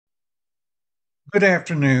Good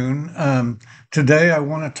afternoon. Today I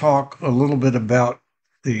want to talk a little bit about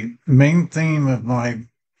the main theme of my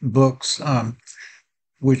books,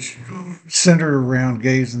 which centered around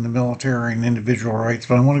gays in the military and individual rights.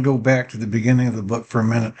 But I want to go back to the beginning of the book for a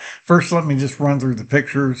minute. First, let me just run through the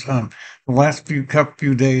pictures. The last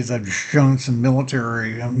few days, I've shown some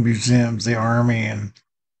military museums, the Army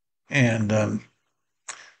and the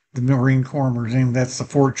Marine Corps Museum. That's the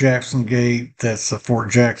Fort Jackson Gate. That's the Fort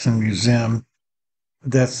Jackson Museum.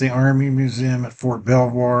 That's the Army Museum at Fort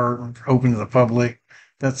Belvoir, open to the public.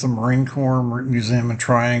 That's the Marine Corps Museum in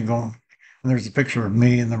Triangle. And there's a picture of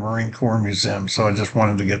me in the Marine Corps Museum. So I just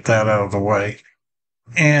wanted to get that out of the way.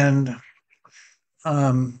 And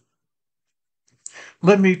um,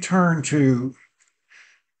 let me turn to,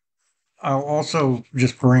 I'll also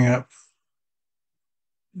just bring up,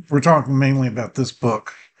 we're talking mainly about this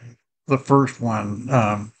book, the first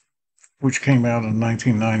one, which came out in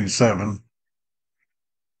 1997.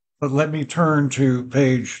 But let me turn to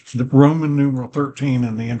the Roman numeral 13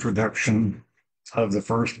 in the introduction of the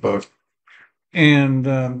first book. And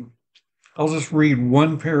I'll just read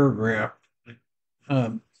one paragraph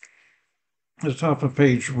at the top of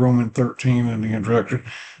page Roman 13 in the introduction.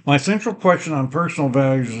 My central question on personal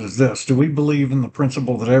values is this: do we believe in the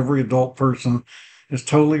principle that every adult person is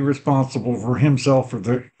totally responsible for himself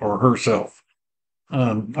or herself?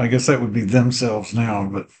 I guess that would be themselves now,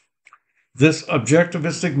 but this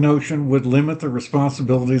objectivistic notion would limit the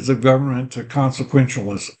responsibilities of government to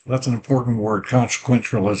consequentialism. That's an important word,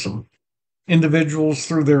 consequentialism. Individuals,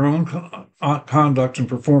 through their own conduct and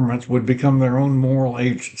performance, would become their own moral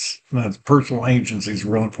agents. That's personal agency is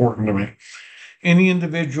real important to me. Any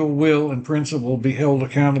individual will, in principle, be held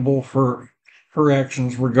accountable for her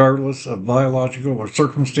actions, regardless of biological or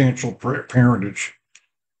circumstantial parentage.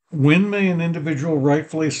 When may an individual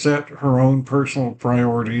rightfully set her own personal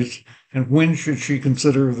priorities, and when should she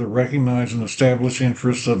consider the recognized and established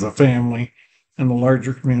interests of the family and the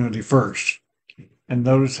larger community first? And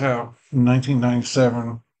notice how in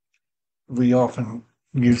 1997 we often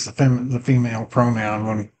use the female pronoun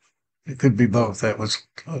when it could be both. That was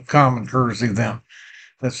a common courtesy then.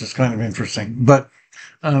 That's just kind of interesting. But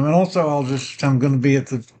and also I'm going to be at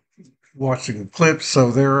the watching the clips,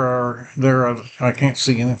 so there are I can't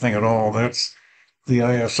see anything at all. That's the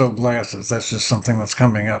ISO glasses. That's just something that's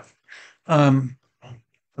coming up. Um,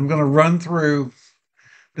 I'm going to run through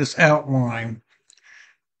this outline,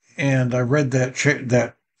 and I read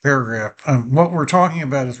that paragraph. What we're talking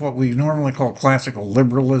about is what we normally call classical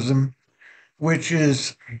liberalism, which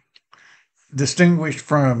is distinguished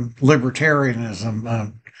from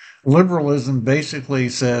libertarianism. Liberalism basically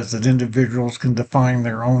says that individuals can define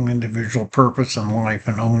their own individual purpose in life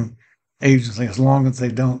and own agency as long as they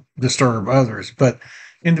don't disturb others. But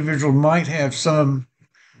individuals might have some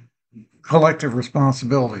collective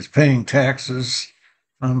responsibilities, paying taxes,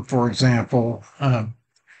 for example.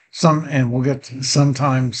 And we'll get to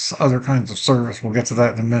sometimes other kinds of service. We'll get to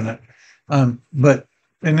that in a minute. But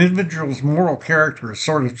an individual's moral character is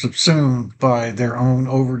sort of subsumed by their own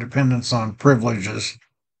overdependence on privileges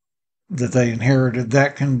that they inherited.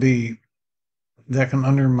 That can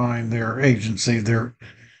undermine their agency,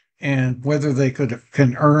 and whether they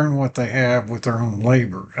can earn what they have with their own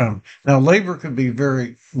labor. Now, labor could be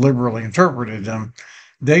very liberally interpreted.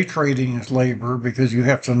 Day trading is labor because you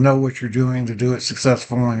have to know what you're doing to do it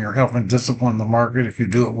successful, and you're helping discipline the market if you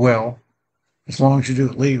do it well. As long as you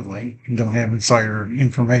do it legally, you don't have insider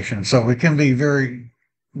information. So it can be very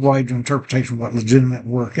wide interpretation of what legitimate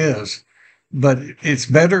work is. But it's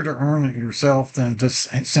better to earn it yourself than to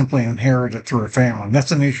simply inherit it through a family.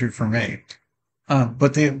 That's an issue for me.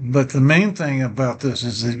 But the main thing about this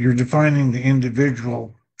is that you're defining the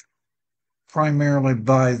individual primarily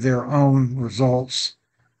by their own results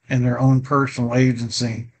and their own personal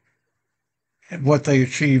agency, what they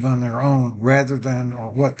achieve on their own, rather than, or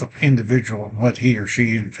what the individual, what he or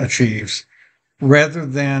she achieves, rather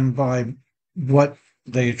than by what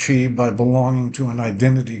they achieve by belonging to an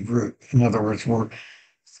identity group. In other words,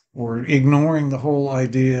 we're ignoring the whole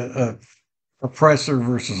idea of oppressor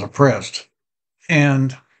versus oppressed.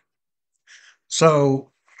 And so,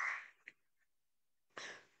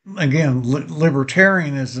 again,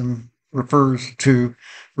 libertarianism refers to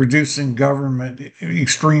reducing government,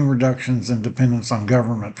 extreme reductions in dependence on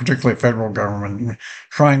government, particularly federal government,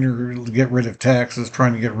 trying to get rid of taxes,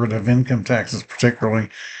 trying to get rid of income taxes, particularly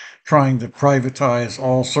trying to privatize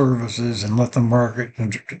all services and let the market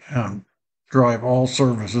drive all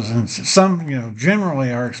services. And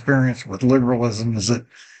generally our experience with liberalism is that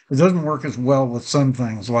it doesn't work as well with some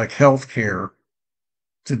things like healthcare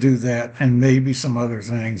to do that, and maybe some other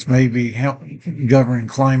things, maybe help governing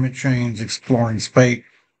climate change, exploring space.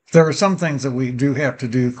 There are some things that we do have to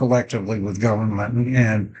do collectively with government,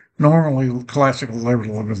 and normally classical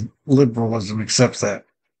liberalism accepts that.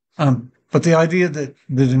 But the idea that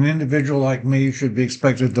an individual like me should be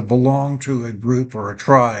expected to belong to a group or a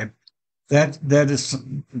tribe, that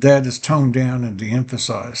is toned down and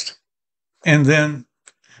de-emphasized. And then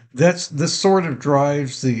this sort of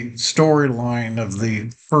drives the storyline of the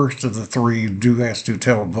first of the three Do Ask, Do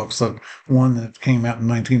Tell books, the one that came out in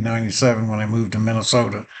 1997 when I moved to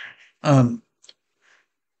Minnesota. Um,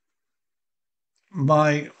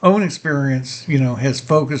 my own experience, has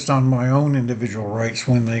focused on my own individual rights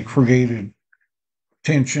when they created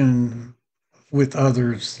tension with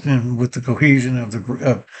others and with the cohesion of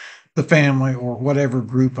the family or whatever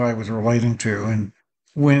group I was relating to, and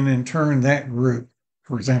when in turn that group,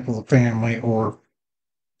 for example, the family or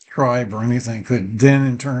tribe or anything, could then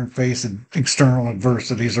in turn face external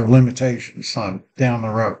adversities or limitations down the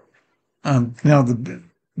road. Now the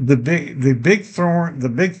big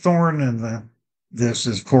thorn in this,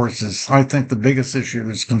 of course, is, I think, the biggest issue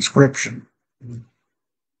is conscription.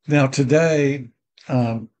 Now today,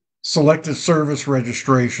 selective service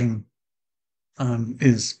registration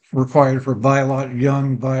is required for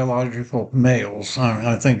young biological males.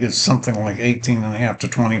 I think it's something like 18 and a half to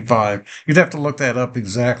 25. You'd have to look that up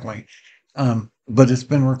exactly. But it's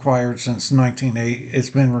been required since 1980. It's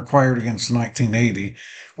been required against 1980.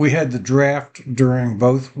 We had the draft during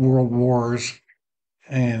both world wars,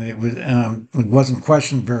 and it wasn't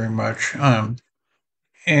questioned very much.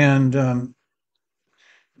 And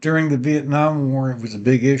during the Vietnam War, it was a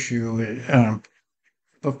big issue.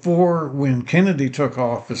 Before, when Kennedy took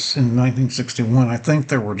office in 1961, I think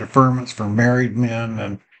there were deferments for married men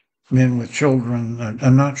and men with children.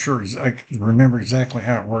 I'm not sure, I can remember exactly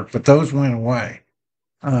how it worked, but those went away.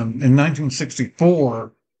 In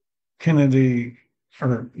 1964, Kennedy,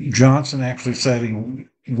 or Johnson, actually said he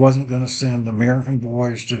wasn't going to send American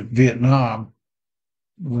boys to Vietnam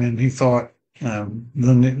when he thought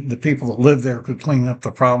the people that lived there could clean up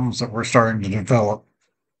the problems that were starting to develop.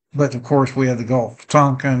 But of course, we had the Gulf of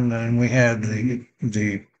Tonkin, and we had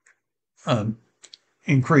the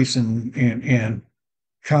increase in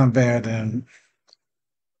combat in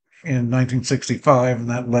 1965, and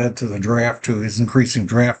that led to the draft, to his increasing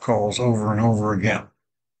draft calls over and over again.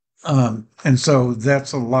 And so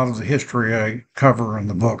that's a lot of the history I cover in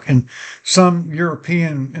the book. In some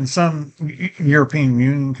European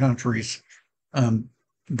Union countries,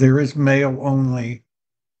 there is male only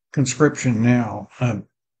conscription now.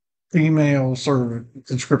 Female sort of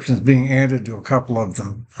conscription is being added to a couple of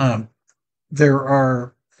them. And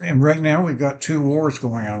right now we've got two wars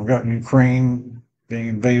going on. We've got Ukraine being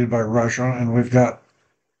invaded by Russia, and we've got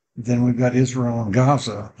Israel and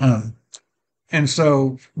Gaza. And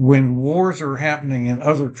so when wars are happening in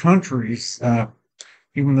other countries,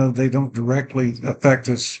 even though they don't directly affect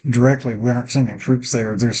us directly, we aren't sending troops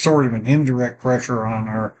there. There's sort of an indirect pressure on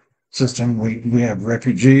our system. We have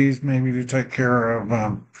refugees maybe to take care of.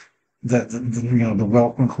 The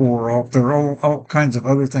Welcome Corps. There are all kinds of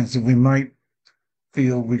other things that we might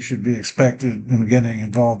feel we should be expected in getting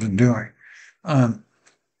involved in doing.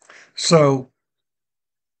 So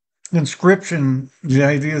conscription, the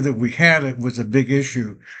idea that we had it was a big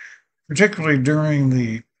issue, particularly during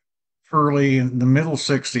the early and the middle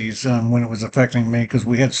 60s, when it was affecting me, because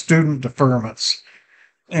we had student deferments.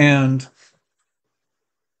 And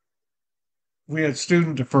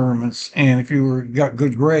if you got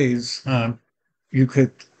good grades, you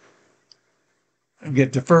could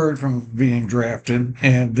get deferred from being drafted.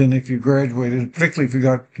 And then if you graduated, particularly if you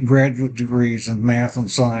got graduate degrees in math and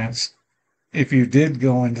science, if you did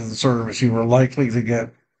go into the service, you were likely to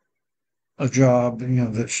get a job,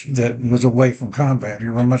 that was away from combat.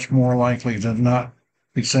 You were much more likely to not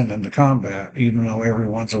be sent into combat, even though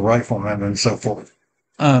everyone's a rifleman and so forth.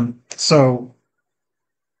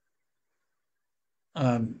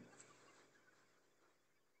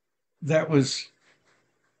 That was,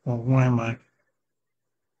 well, why am I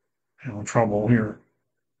having trouble here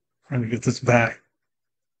trying to get this back?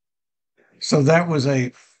 So that was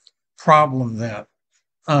a problem then.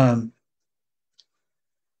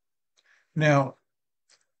 Now,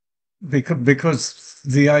 because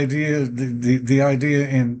the idea,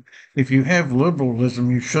 and if you have liberalism,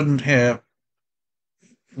 you shouldn't have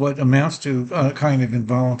what amounts to a kind of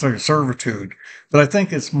involuntary servitude. But I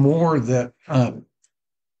think it's more that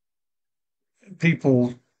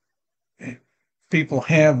people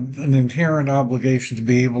have an inherent obligation to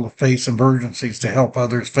be able to face emergencies, to help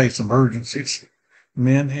others face emergencies.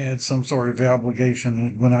 men had some sort of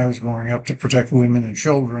obligation when I was growing up to protect women and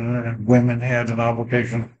children, and women had an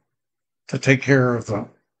obligation to take care of the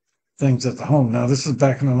things at the home. Now, this is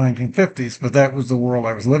back in the 1950s, but that was the world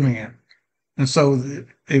I was living in. And so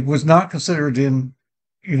it was not considered you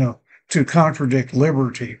know, to contradict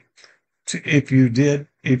liberty if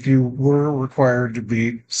you were required to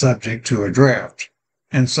be subject to a draft.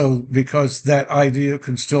 And so because that idea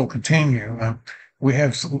can still continue, we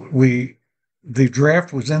have, the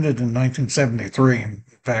draft was ended in 1973. In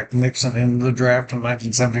fact, Nixon ended the draft in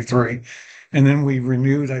 1973. And then we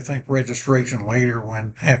renewed, I think, registration later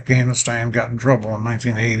when Afghanistan got in trouble in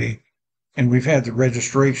 1980. And we've had the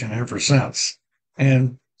registration ever since.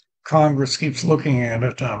 And Congress keeps looking at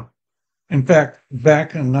it. In fact,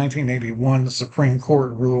 back in 1981, the Supreme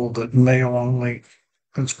Court ruled that male-only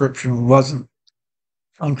conscription wasn't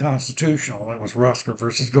unconstitutional. It was Rusker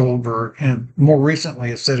versus Goldberg. And more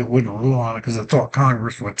recently, it said it wouldn't rule on it because it thought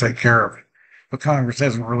Congress would take care of it. But Congress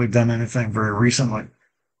hasn't really done anything very recently.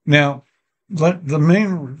 Now, the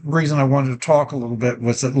main reason I wanted to talk a little bit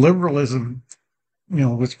was that liberalism,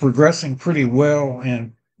 was progressing pretty well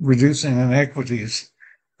in reducing inequities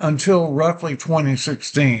until roughly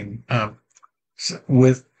 2016,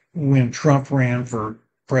 with when Trump ran for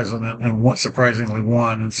president and surprisingly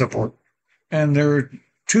won and so forth. And there are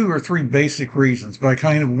two or three basic reasons, but I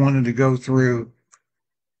kind of wanted to go through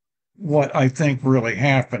what I think really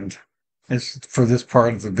happened for this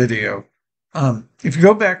part of the video. If you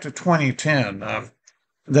go back to 2010,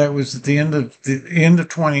 that was at the end of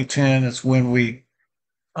 2010. It's when we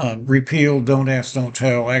repealed Don't Ask, Don't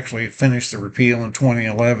Tell. Actually, finished the repeal in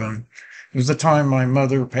 2011. It was the time my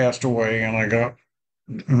mother passed away, and I got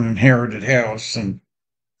an inherited house, and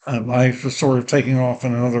I was sort of taking off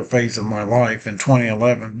in another phase of my life in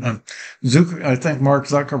 2011. I think Mark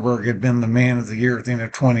Zuckerberg had been the man of the year at the end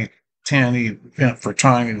of 2010. For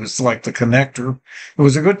time, he was like the connector. It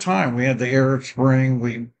was a good time. We had the Arab Spring.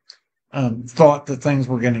 We thought that things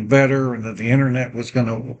were getting better and that the internet was going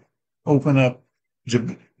to open up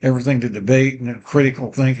everything to debate and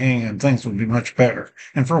critical thinking, and things would be much better.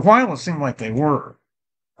 And for a while, it seemed like they were.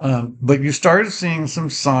 But you started seeing some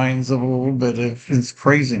signs of a little bit of its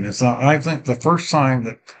craziness. I think the first sign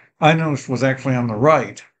that I noticed was actually on the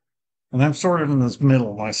right, and I'm sort of in this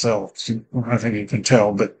middle myself. So I think you can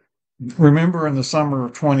tell. But remember, in the summer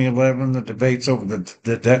of 2011, the debates over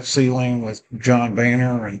the debt ceiling with John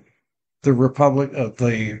Boehner and the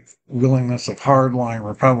willingness of hardline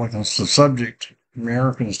Republicans to subject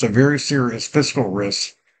Americans to very serious fiscal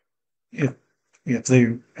risks if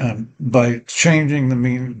they by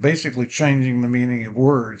basically changing the meaning of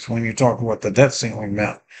words when you talk about what the debt ceiling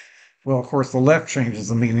meant. Well, of course, the left changes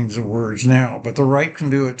the meanings of words now, but the right can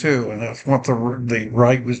do it too, and that's what the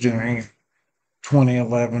right was doing in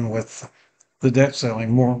 2011 with the debt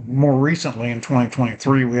ceiling. More recently, in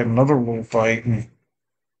 2023, we had another little fight, and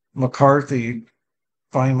McCarthy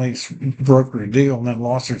finally brokered a deal and then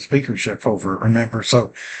lost her speakership over it, remember?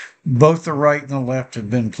 So both the right and the left have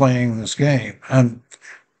been playing this game.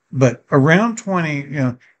 But around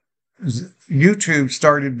YouTube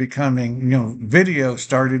started becoming, video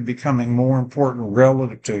started becoming more important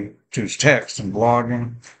relative to text and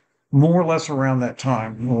blogging, more or less around that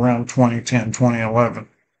time, around 2010, 2011.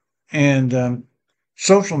 And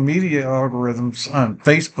social media algorithms on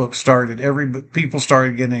Facebook people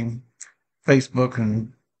started getting Facebook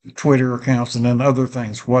and Twitter accounts, and then other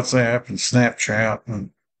things, WhatsApp and Snapchat,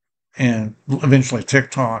 and eventually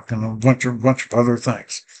TikTok and a bunch of other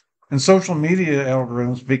things. And social media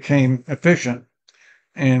algorithms became efficient,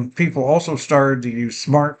 and people also started to use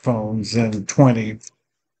smartphones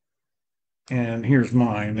and here's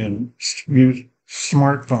mine, and use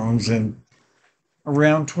smartphones in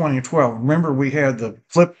around 2012. Remember, we had the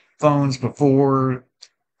flip phones before,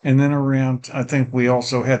 and then I think we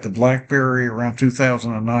also had the BlackBerry around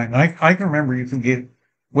 2009. I can remember you could get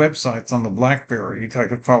websites on the BlackBerry. I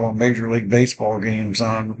could follow Major League Baseball games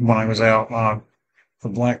on when I was out on the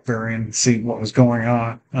BlackBerry and see what was going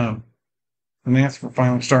on. And that's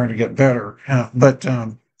finally starting to get better. But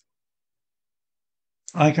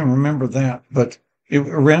I can remember that. But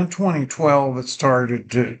around 2012,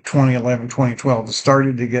 2011, 2012, it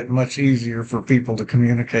started to get much easier for people to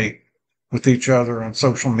communicate with each other on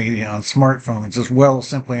social media, on smartphones, as well as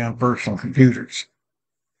simply on personal computers.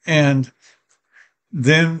 And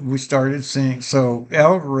then we started seeing, so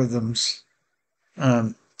algorithms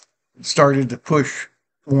started to push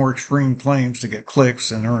more extreme claims to get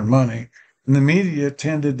clicks and earn money. And the media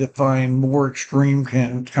tended to find more extreme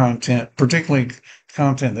content, particularly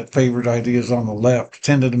content that favored ideas on the left,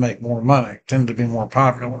 tended to make more money, tended to be more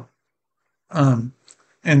popular.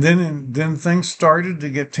 And then things started to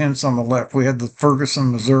get tense on the left. We had the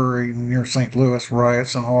Ferguson, Missouri, near St. Louis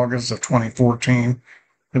riots in August of 2014.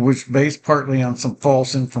 It was based partly on some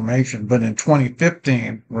false information. But in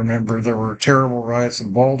 2015, remember, there were terrible riots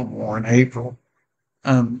in Baltimore in April,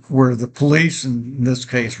 where the police, in this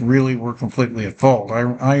case, really were completely at fault.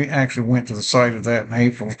 I actually went to the site of that in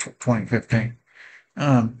April 2015.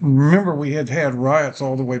 Remember, we had had riots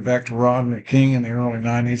all the way back to Rodney King in the early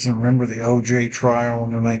 90s, and remember the OJ trial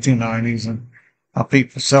in the 1990s and how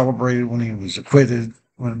people celebrated when he was acquitted.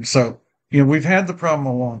 So, we've had the problem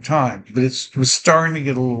a long time, but it was starting to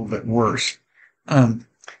get a little bit worse. Um,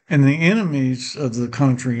 and the enemies of the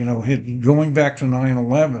country, going back to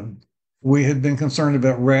 9/11, we had been concerned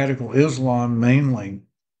about radical Islam mainly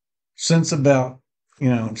since about,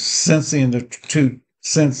 since the end of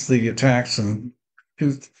since the attacks in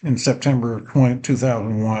September of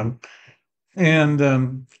 2001. And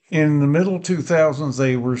in the middle 2000s,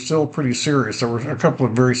 they were still pretty serious. There were a couple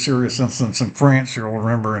of very serious incidents in France, you'll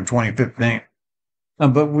remember, in 2015.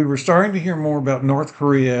 But we were starting to hear more about North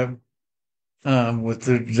Korea with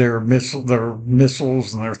their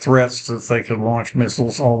missiles and their threats that they could launch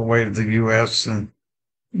missiles all the way to the U.S. And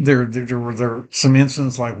there were some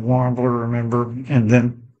incidents like Wambler, remember, and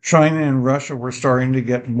then China and Russia were starting to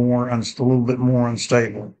get a little bit more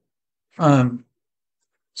unstable.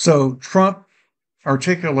 So Trump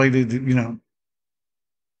articulated,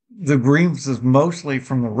 the grievances mostly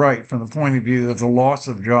from the right, from the point of view of the loss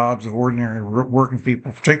of jobs of ordinary working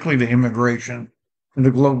people, particularly to immigration and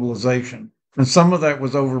to globalization. And some of that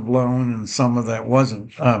was overblown and some of that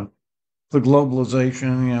wasn't. The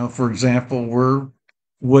globalization, for example, we're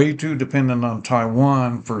way too dependent on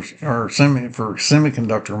Taiwan for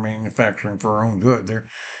semiconductor manufacturing for our own good.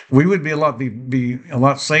 We would be a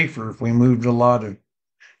lot safer if we moved a lot of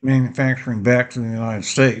manufacturing back to the United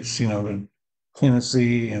States, to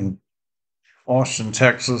Tennessee and Austin,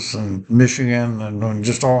 Texas, and Michigan, and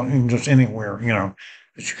just anywhere, that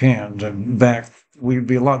you can. We'd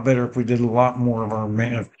be a lot better if we did a lot more of our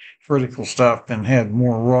critical stuff and had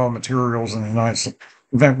more raw materials in the United States.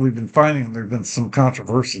 In fact, we've been finding there have been some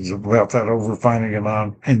controversies about that over finding it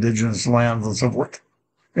on indigenous lands and so forth.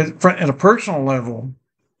 At a personal level,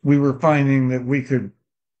 we were finding that we could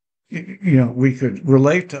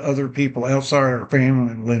relate to other people outside our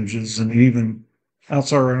family lineages and even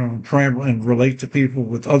outside our own tribe and relate to people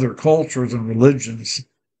with other cultures and religions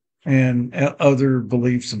and other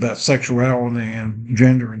beliefs about sexuality and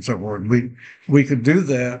gender and so forth. We could do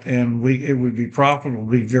that, and it would be profitable,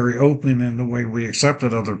 be very open in the way we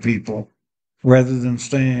accepted other people, rather than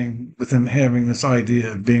staying within having this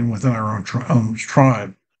idea of being within our own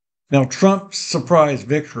tribe. Now, Trump's surprise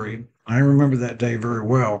victory, I remember that day very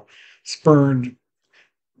well,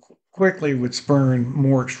 would spurn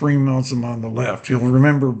more extremism on the left. You'll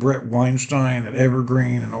remember Brett Weinstein at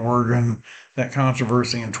Evergreen in Oregon, that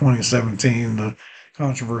controversy in 2017, the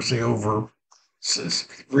controversy over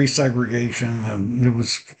resegregation, and it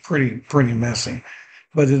was pretty messy.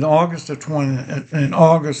 But in August of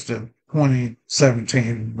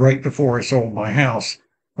 2017, right before I sold my house,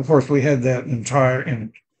 of course, we had that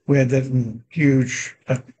huge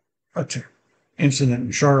incident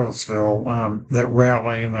in Charlottesville, that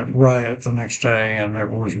rally and that riot the next day, and there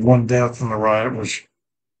was one death in the riot, which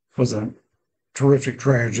was a terrific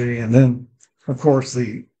tragedy. And then, of course,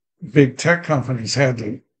 the big tech companies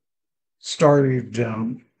started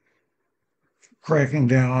cracking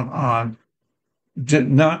down on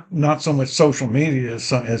not so much social media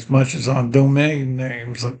as much as on domain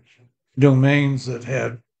names, domains that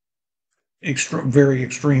had very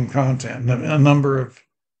extreme content. A number of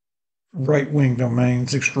right-wing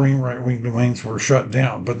domains, extreme right-wing domains, were shut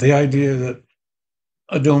down. But the idea that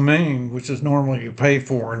a domain, which is normally you pay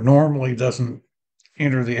for and normally doesn't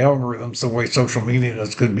enter the algorithms the way social media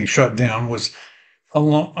does, could be shut down, was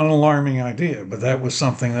an alarming idea. But that was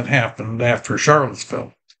something that happened after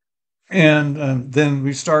Charlottesville. And then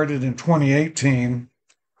we started in 2018,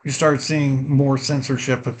 we started seeing more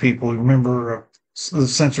censorship of people. Remember the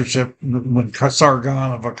censorship when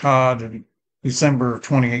Sargon of Akkad in December of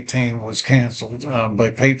 2018 was canceled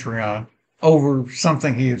by Patreon over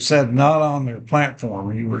something he had said not on their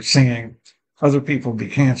platform. You were seeing other people be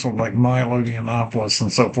canceled, like Milo Yiannopoulos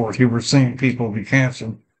and so forth. You were seeing people be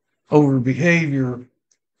canceled over behavior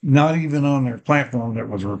not even on their platform that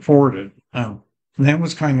was reported. And that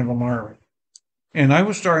was kind of alarming. And I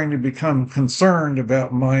was starting to become concerned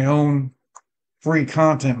about my own free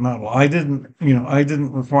content model. I didn't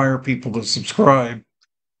require people to subscribe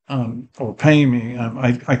or pay me.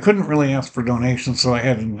 I couldn't really ask for donations, so I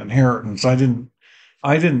had an inheritance. I didn't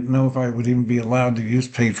I didn't know if I would even be allowed to use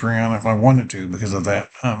Patreon if I wanted to because of that.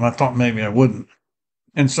 I thought maybe I wouldn't.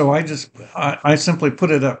 And so I simply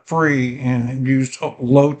put it up free and used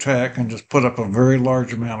low tech and just put up a very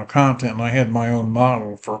large amount of content. And I had my own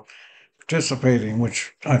model for participating,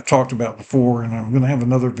 which I've talked about before, and I'm going to have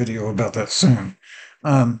another video about that soon.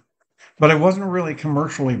 Um, but it wasn't really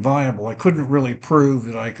commercially viable. I couldn't really prove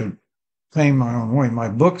that I could pay my own way. My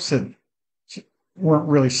books weren't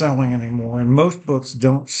really selling anymore, and most books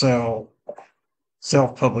don't sell.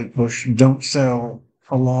 Self-published books don't sell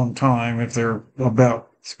a long time if they're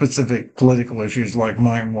about specific political issues like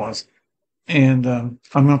mine was. And I'm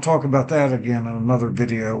going to talk about that again in another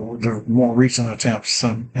video, the more recent attempts,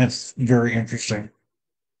 and it's very interesting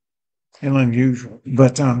and unusual.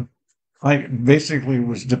 But I basically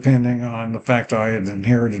was depending on the fact I had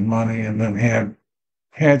inherited money and then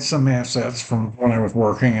had some assets from when I was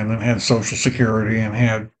working, and then had Social Security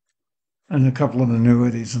and a couple of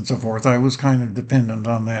annuities and so forth. I was kind of dependent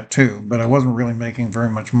on that too, but I wasn't really making very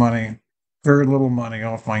much money, very little money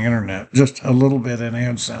off my internet, just a little bit in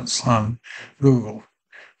AdSense on Google.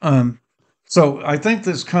 Um, so I think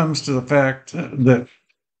this comes to the fact that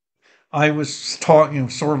I was taught,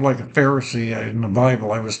 sort of like a Pharisee in the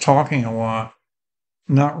Bible. I was talking a lot,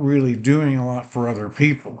 not really doing a lot for other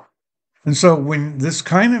people. And so when this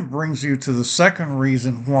kind of brings you to the second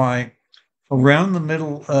reason why around the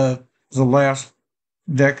middle of the last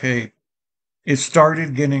decade, it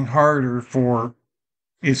started getting harder for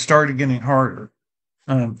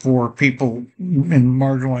people in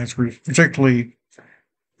marginalized groups, particularly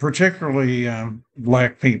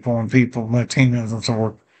Black people and people, Latinos and so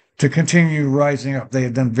forth, to continue rising up. They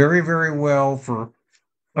had done very, very well for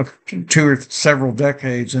two or several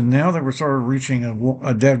decades, and now they were sort of reaching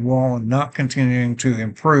a dead wall and not continuing to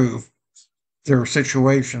improve their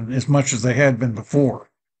situation as much as they had been before.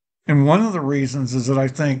 And one of the reasons is that I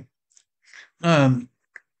think it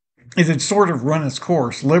had sort of run its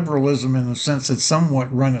course. Liberalism, in a sense, had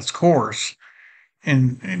somewhat run its course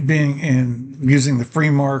in using the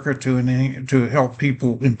free market to help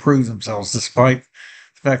people improve themselves, despite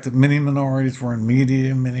the fact that many minorities were in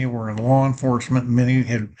media, many were in law enforcement, many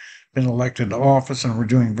had been elected to office and were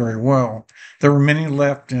doing very well. There were many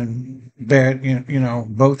left in bad,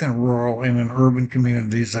 both in rural and in urban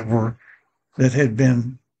communities that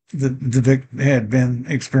had been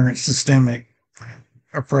experienced systemic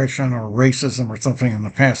oppression or racism or something in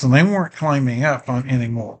the past, and they weren't climbing up on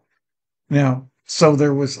anymore. Now, so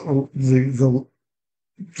there was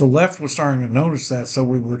the left was starting to notice that, so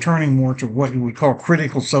we were turning more to what you would call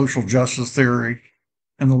critical social justice theory,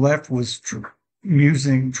 and the left was trying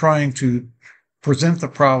to present the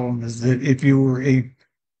problem is that if you were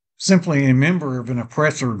simply a member of an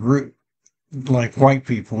oppressor group, like white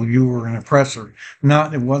people, you were an oppressor.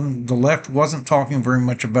 The left wasn't talking very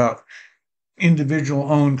much about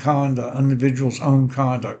individuals' own conduct,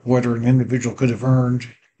 whether an individual could have earned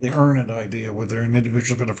the earn it idea, whether an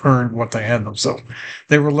individual could have earned what they had themselves.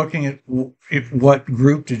 They were looking at what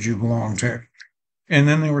group did you belong to. And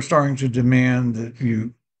then they were starting to demand that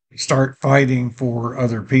you start fighting for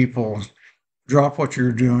other people, drop what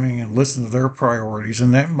you're doing and listen to their priorities.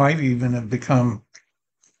 And that might even have become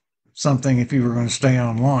something if you were going to stay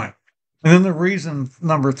online. And then the reason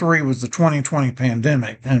number 3 was the 2020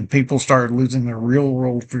 pandemic, and people started losing their real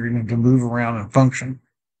world freedom to move around and function.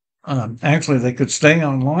 Actually, they could stay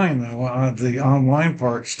online, though. The online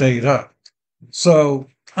part stayed up. So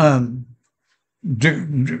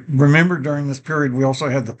remember, during this period, we also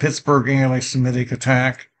had the Pittsburgh anti-Semitic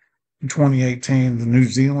attack in 2018, the New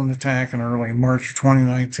Zealand attack in early March of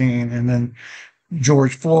 2019, and then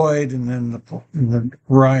George Floyd, and then the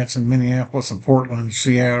riots in Minneapolis and Portland and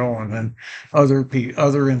Seattle, and then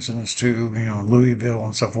other incidents too, Louisville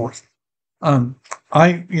and so forth.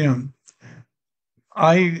 I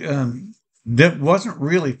wasn't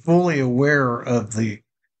really fully aware of the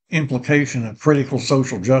implication of critical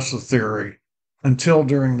social justice theory until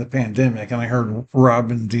during the pandemic, and I heard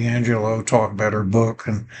Robin DiAngelo talk about her book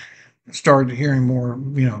and started hearing more,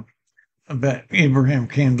 about Abraham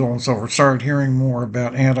Kendall and so forth, started hearing more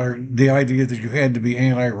about the idea that you had to be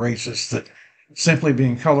anti-racist, that simply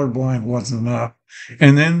being colorblind wasn't enough.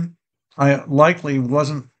 And then I likely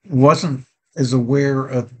wasn't as aware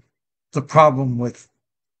of the problem with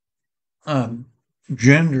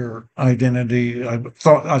gender identity. I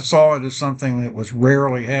saw it as something that was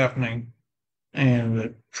rarely happening, and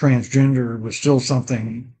that transgender was still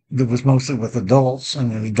something that was mostly with adults,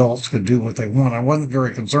 and that adults could do what they want. I wasn't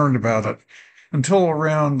very concerned about it until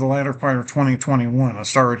around the latter part of 2021. I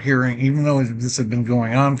started hearing, even though this had been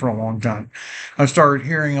going on for a long time, I started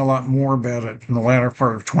hearing a lot more about it in the latter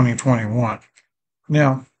part of 2021.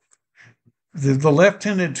 Now, the left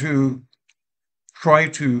tended to try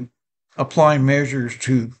to apply measures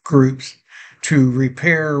to groups to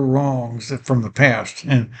repair wrongs from the past,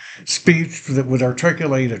 and speech that would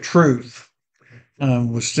articulate a truth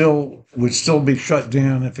would still be shut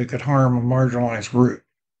down if it could harm a marginalized group.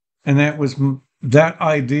 And that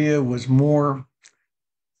idea was more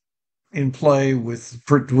in play with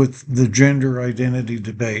the gender identity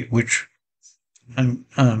debate, which I'm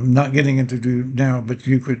not getting into now, but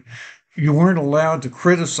you weren't allowed to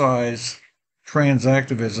criticize trans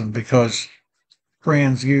activism because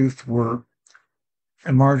trans youth were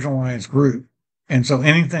a marginalized group. And so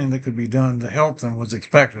anything that could be done to help them was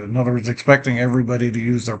expected. In other words, expecting everybody to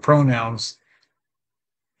use their pronouns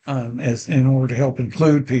as in order to help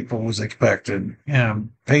include people was expected.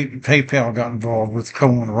 PayPal got involved with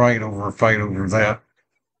Cohen Wright over a fight over that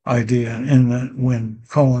idea, and when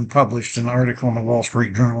Cohen published an article in the Wall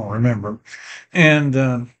Street Journal, remember, and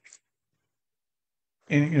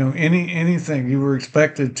anything you were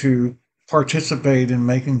expected to participate in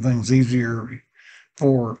making things easier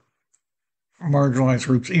for marginalized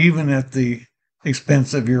groups, even at the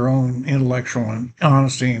expense of your own intellectual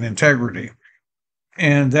honesty and integrity.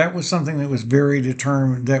 And that was something that was very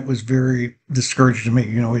determined, that was very discouraging to me.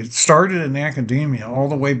 It started in academia all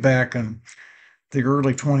the way back in the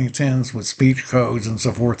early 2010s with speech codes and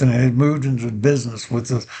so forth, and it had moved into business with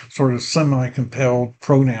the sort of semi-compelled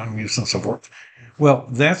pronoun use and so forth. Well,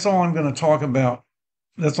 that's all I'm going to talk about.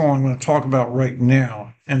 That's all I'm going to talk about right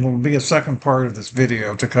now, and there'll be a second part of this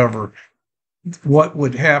video to cover what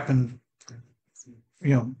would happen,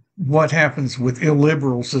 what happens with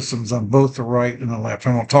illiberal systems on both the right and the left.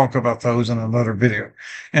 And we'll talk about those in another video.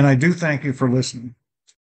 And I do thank you for listening.